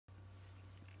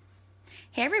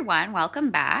Hey everyone, welcome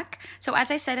back. So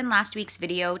as I said in last week's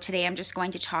video, today I'm just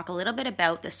going to talk a little bit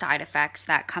about the side effects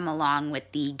that come along with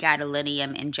the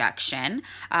gadolinium injection.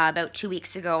 About 2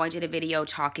 weeks ago, I did a video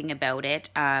talking about it.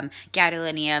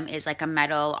 Gadolinium is like a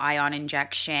metal ion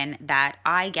injection that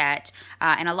I get,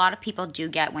 and a lot of people do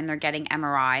get when they're getting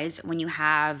MRIs. When you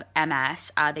have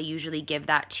MS, they usually give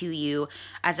that to you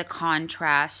as a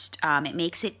contrast. It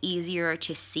makes it easier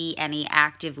to see any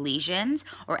active lesions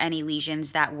or any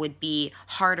lesions that would be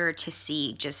harder to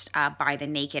see just by the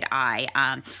naked eye.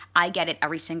 I get it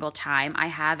every single time I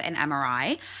have an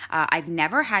MRI. I've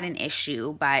never had an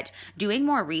issue, but doing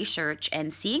more research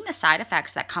and seeing the side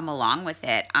effects that come along with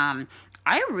it,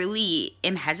 I really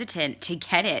am hesitant to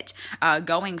get it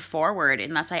going forward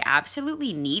unless I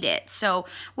absolutely need it. So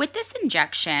with this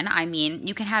injection, I mean,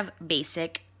 you can have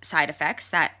basic side effects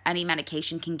that any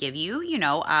medication can give you,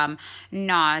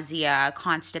 nausea,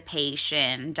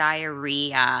 constipation,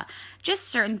 diarrhea, just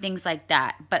certain things like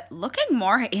that. But looking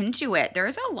more into it,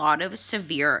 there's a lot of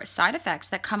severe side effects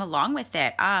that come along with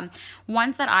it.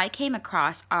 Ones that I came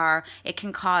across are it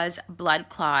can cause blood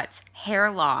clots,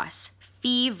 hair loss,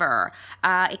 fever.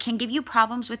 It can give you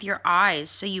problems with your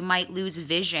eyes, so you might lose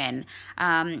vision,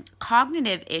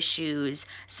 cognitive issues,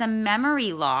 some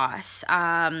memory loss.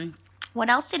 What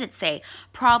else did it say?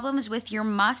 Problems with your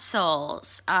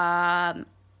muscles,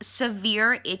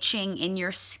 severe itching in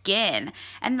your skin,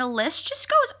 and the list just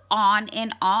goes on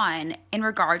in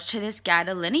regards to this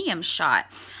gadolinium shot.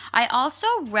 I also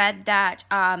read that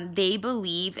they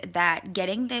believe that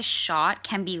getting this shot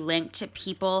can be linked to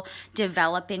people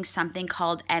developing something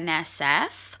called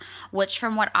NSF, which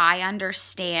from what I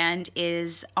understand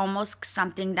is almost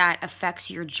something that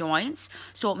affects your joints.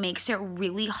 So it makes it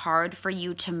really hard for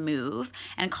you to move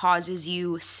and causes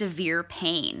you severe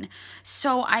pain.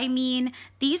 So, I mean,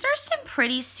 these are some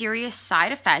pretty serious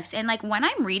side effects. And like when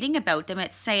I'm reading about them,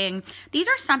 it's saying these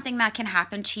are something that can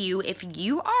happen to you if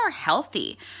you are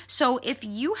healthy. So if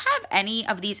you have any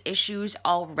of these issues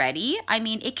already, I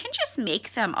mean, it can just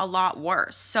make them a lot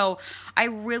worse. So I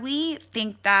really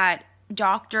think that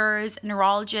doctors,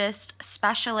 neurologists,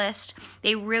 specialists,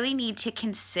 they really need to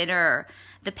consider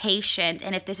the patient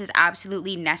and if this is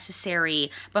absolutely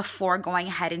necessary before going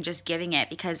ahead and just giving it,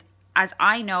 because as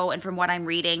I know, and from what I'm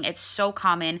reading, it's so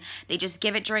common. They just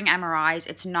give it during MRIs.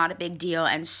 It's not a big deal.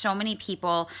 And so many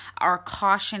people are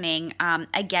cautioning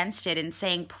against it and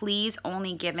saying, please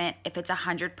only give it if it's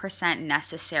 100%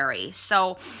 necessary.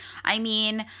 So, I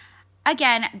mean,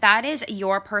 again, that is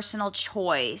your personal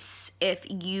choice if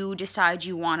you decide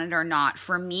you want it or not.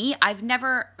 For me, I've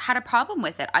never had a problem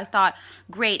with it. I thought,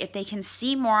 great, if they can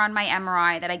see more on my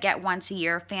MRI that I get once a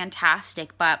year,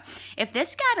 fantastic. But if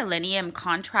this gadolinium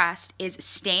contrast is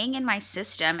staying in my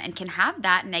system and can have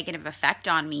that negative effect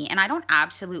on me and I don't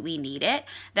absolutely need it,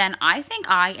 then I think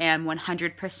I am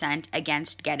 100%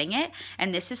 against getting it.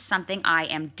 And this is something I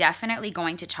am definitely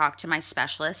going to talk to my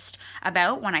specialist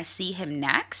about when I see him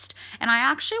next. And I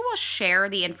actually will share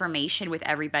the information with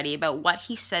everybody about what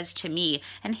he says to me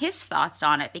and his thoughts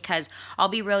on it, because I'll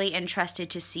be really interested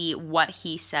to see what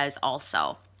he says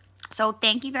also. So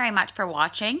thank you very much for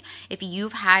watching. If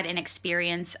you've had an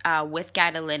experience with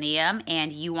gadolinium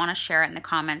and you want to share it in the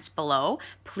comments below,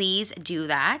 please do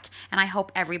that. And I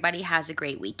hope everybody has a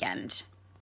great weekend.